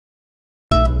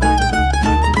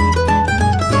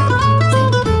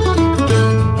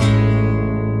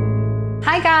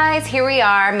guys, here we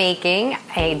are making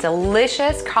a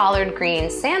delicious collard green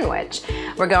sandwich.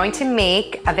 We're going to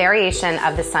make a variation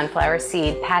of the sunflower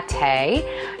seed pate,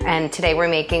 and today we're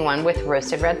making one with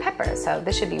roasted red peppers. So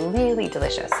this should be really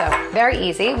delicious. So very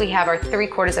easy. We have our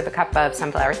 3/4 of a cup of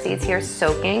sunflower seeds here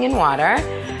soaking in water.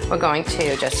 We're going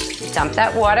to just dump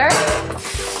that water,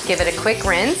 give it a quick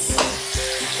rinse,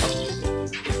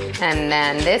 and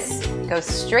then this goes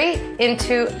straight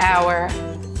into our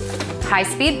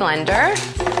high-speed blender.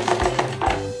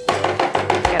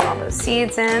 Get all those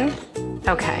seeds in.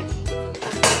 Okay.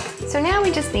 So now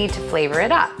we just need to flavor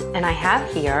it up. And I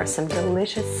have here some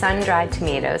delicious sun-dried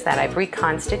tomatoes that I've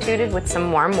reconstituted with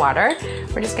some warm water.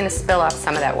 We're just gonna spill off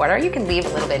some of that water. You can leave a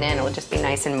little bit in, it'll just be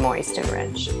nice and moist and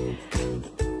rich.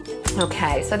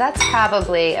 Okay, so that's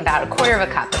probably about 1/4 of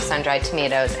a cup of sun-dried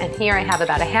tomatoes. And here I have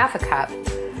about 1/2 a cup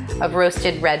of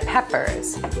roasted red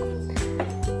peppers.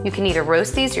 You can either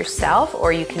roast these yourself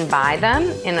or you can buy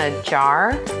them in a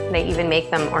jar. They even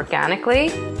make them organically,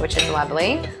 which is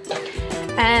lovely.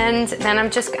 And then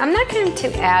I'm not going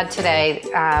to add today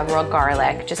raw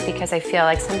garlic, just because I feel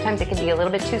like sometimes it can be a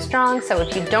little bit too strong. So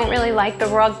if you don't really like the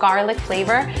raw garlic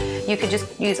flavor, you could just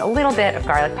use a little bit of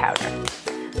garlic powder.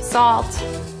 Salt,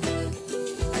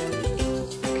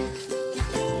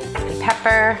 and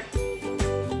pepper,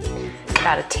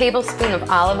 about a tablespoon of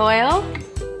olive oil,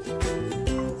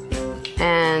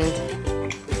 and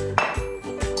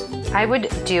I would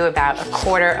do about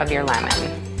 1/4 of your lemon.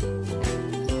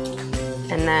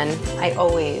 And then I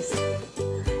always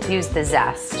use the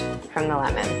zest from the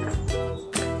lemon.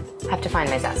 I have to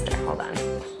find my zester, hold on.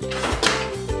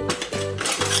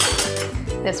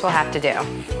 This will have to do.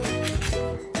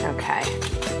 Okay,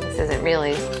 this isn't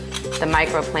really the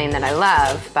microplane that I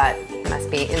love, but it must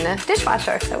be in the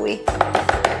dishwasher, so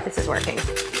this is working.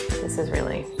 This is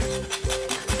really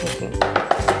working.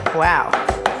 Wow,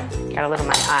 got a little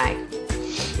in my eye.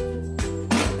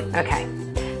 Okay.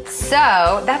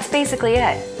 So that's basically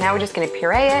it. Now we're just gonna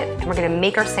puree it and we're gonna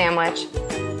make our sandwich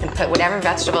and put whatever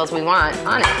vegetables we want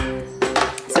on it.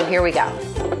 So here we go.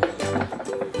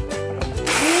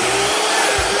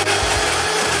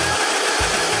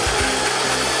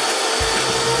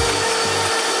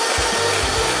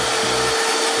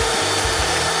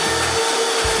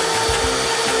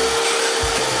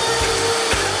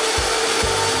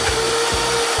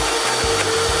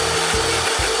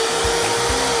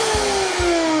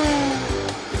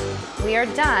 We are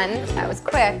done. That was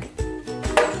quick.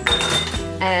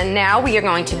 And now we are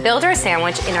going to build our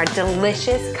sandwich in our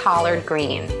delicious collard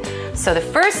green. So the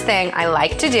first thing I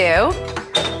like to do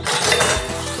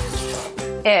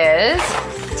is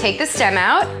take the stem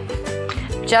out,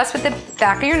 just with the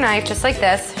back of your knife, just like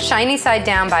this. Shiny side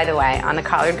down, by the way, on the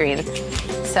collard green.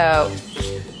 So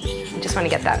you just want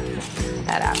to get that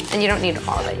out. And you don't need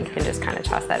all of it. You can just kind of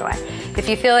toss that away. If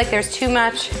you feel like there's too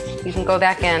much, you can go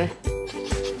back in.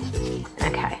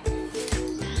 Okay.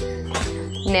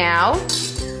 Now,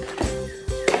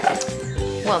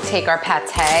 we'll take our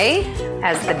pate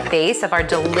as the base of our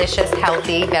delicious,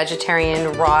 healthy,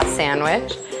 vegetarian raw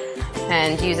sandwich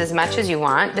and use as much as you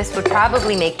want. This would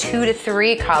probably make 2 to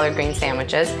 3 collard green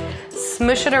sandwiches.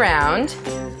 Smush it around.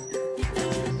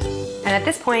 And at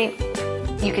this point,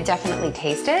 you could definitely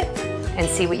taste it and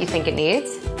see what you think it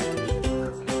needs.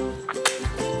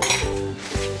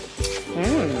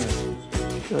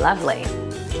 Lovely.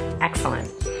 Excellent.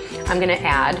 I'm gonna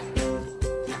add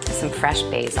some fresh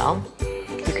basil.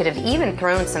 You could have even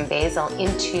thrown some basil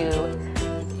into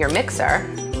your mixer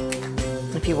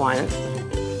if you want,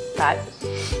 but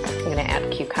I'm gonna add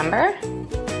cucumber.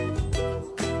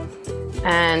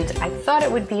 And I thought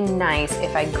it would be nice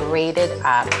if I grated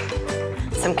up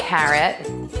some carrot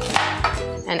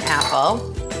and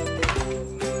apple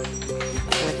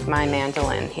with my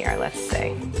mandolin here. Let's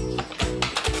see.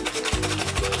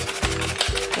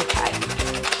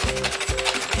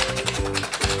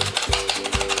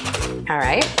 All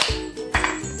right,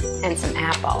 and some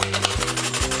apple.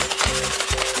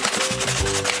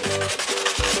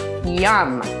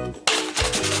 Yum.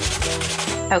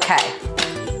 Okay.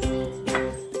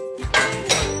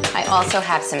 I also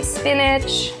have some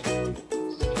spinach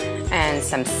and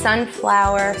some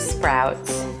sunflower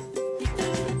sprouts.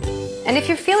 And if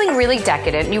you're feeling really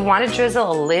decadent and you want to drizzle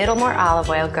a little more olive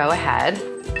oil, go ahead.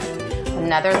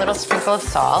 Another little sprinkle of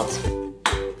salt,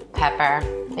 pepper,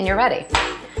 and you're ready.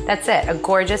 That's it, a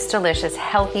gorgeous, delicious,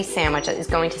 healthy sandwich that is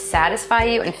going to satisfy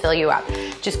you and fill you up.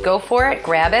 Just go for it,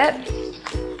 grab it,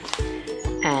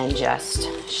 and just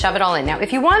shove it all in. Now,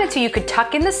 if you wanted to, you could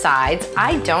tuck in the sides.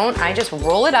 I don't, I just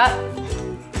roll it up.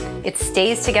 It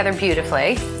stays together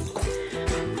beautifully.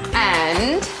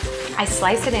 And I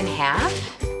slice it in half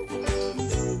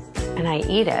and I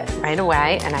eat it right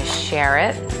away and I share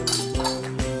it.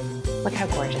 Look how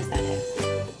gorgeous that is.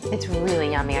 It's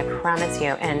really yummy, I promise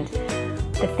you. And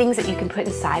the things that you can put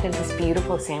inside of this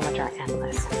beautiful sandwich are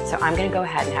endless. So I'm gonna go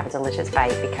ahead and have a delicious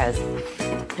bite because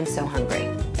I'm so hungry.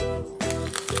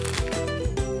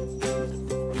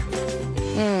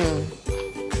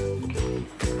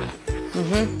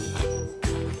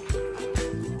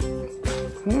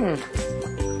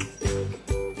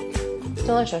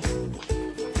 Delicious.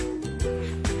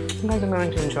 You guys are going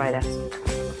to enjoy this.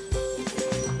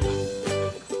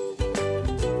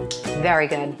 Very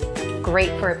good.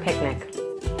 Great for a picnic.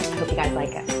 I hope you guys like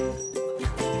it.